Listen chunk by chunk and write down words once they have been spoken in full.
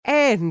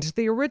And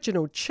the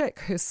original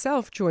chick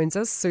herself joins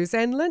us,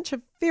 Suzanne Lynch.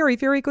 A very,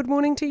 very good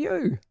morning to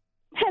you.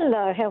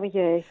 Hello, how are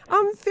you?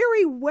 I'm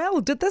very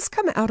well. Did this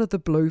come out of the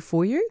blue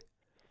for you?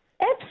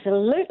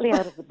 Absolutely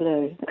out of the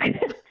blue.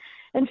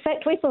 In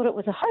fact, we thought it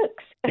was a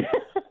hoax.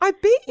 I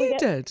bet you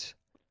did.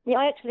 Yeah,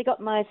 I actually got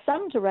my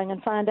son to ring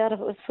and find out if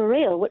it was for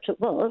real, which it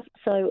was.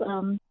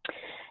 So,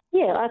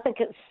 I think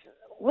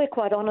we're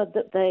quite honoured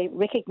that they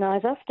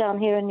recognise us down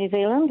here in New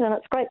Zealand, and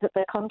it's great that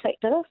they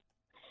contacted us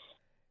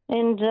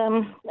and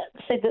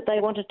said that they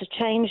wanted to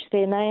change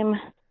their name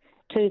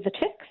to the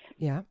Chicks.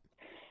 Yeah.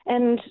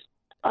 And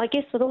I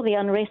guess with all the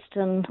unrest,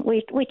 and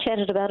we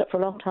chatted about it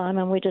for a long time,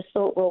 and we just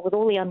thought, well, with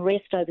all the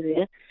unrest over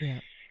there,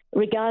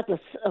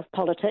 regardless of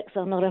politics,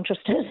 I'm not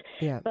interested.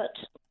 Yeah. But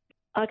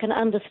I can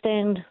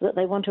understand that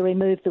they want to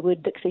remove the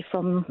word Dixie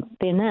from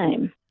their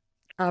name.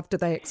 After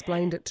they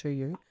explained it to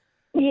you?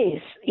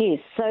 Yes.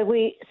 So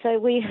we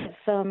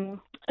have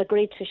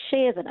agreed to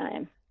share the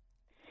name.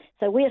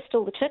 So we're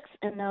still the Chicks,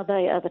 and now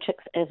they are the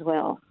Chicks as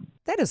well.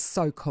 That is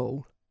so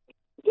cool.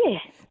 Yeah.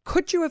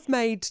 Could you have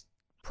made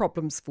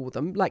problems for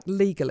them, like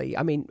legally?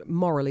 I mean,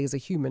 morally as a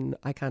human,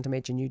 I can't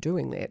imagine you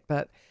doing that,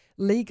 but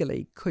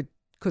legally, could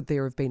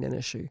there have been an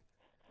issue?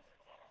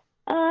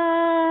 Pass.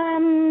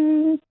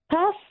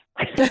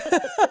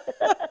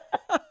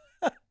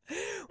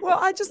 Well,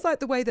 I just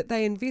like the way that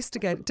they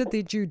did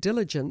their due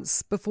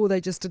diligence before they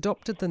just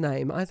adopted the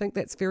name. I think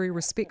that's very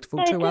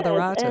respectful to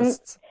other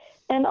artists.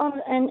 And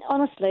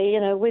honestly,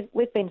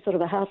 we've been sort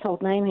of a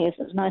household name here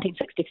since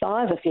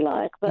 1965, if you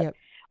like. But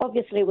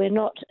obviously, we're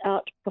not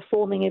out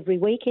performing every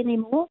week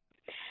anymore.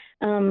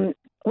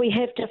 We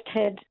have just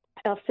had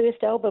our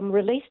first album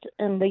released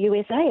in the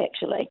USA,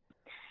 actually,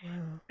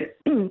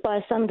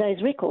 by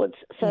Sunday's Records.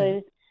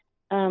 So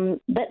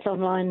that's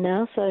online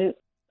now. So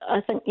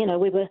I think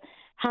we were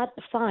hard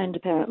to find,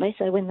 apparently.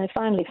 So when they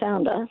finally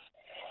found us,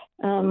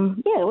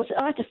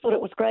 I just thought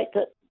it was great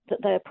that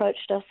they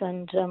approached us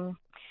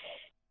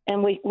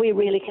and we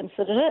really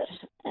considered it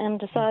and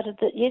decided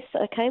that, yes,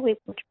 okay, we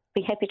would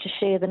be happy to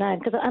share the name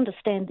because I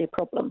understand their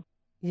problem.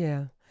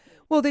 Yeah.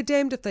 Well, they're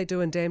damned if they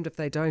do and damned if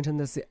they don't in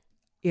this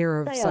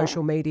era of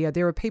social media.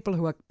 There are people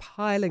who are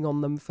piling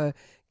on them for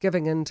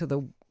giving in to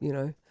the,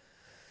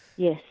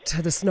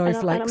 to the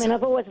snowflakes. And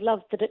I've always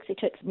loved the Dixie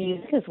Chicks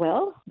music as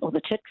well, or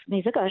the Chicks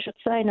music, I should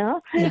say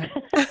now. Yeah.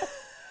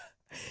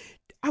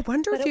 I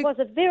wonder but it was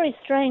a very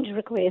strange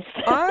request.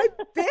 I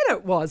bet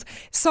it was.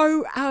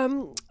 So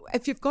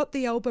if you've got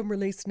the album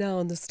released now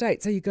in the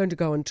States, are you going to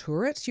go and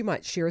tour it? You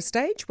might share a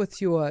stage with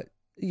your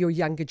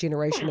younger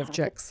generation of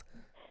chicks.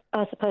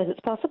 I suppose it's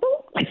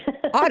possible.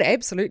 I'd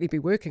absolutely be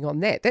working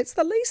on that. That's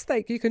the least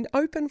thing you can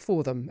open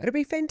for them. It'd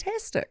be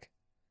fantastic.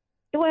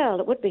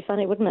 Well, it would be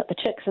funny, wouldn't it? The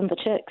Chicks and the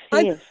Chicks,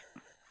 yes.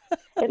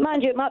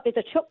 Mind you, it might be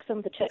the Chooks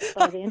and the Chicks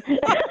by then.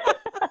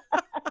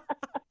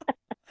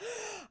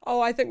 Oh,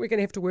 I think we're going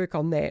to have to work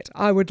on that.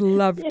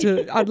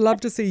 I'd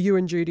love to see you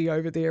and Judy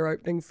over there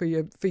opening for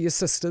your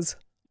sisters.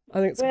 I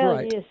think it's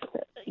great.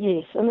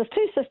 Yes. And there's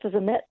two sisters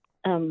in that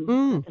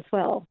as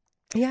well.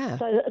 Yeah.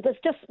 So there's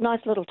just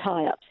nice little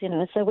tie-ups,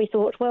 So we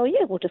thought, well,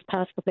 we'll just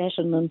pass the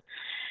baton and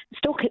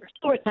still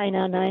retain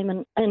our name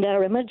and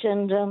our image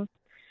and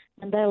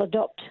they'll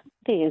adopt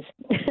theirs.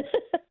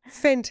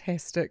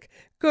 Fantastic.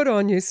 Good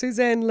on you,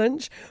 Suzanne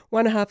Lynch,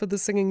 one half of the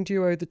singing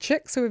duo The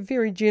Chicks, who have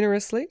very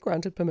generously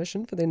granted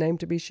permission for their name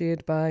to be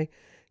shared by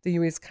the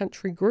US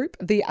country group,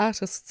 the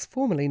artists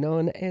formerly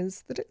known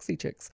as the Dixie Chicks.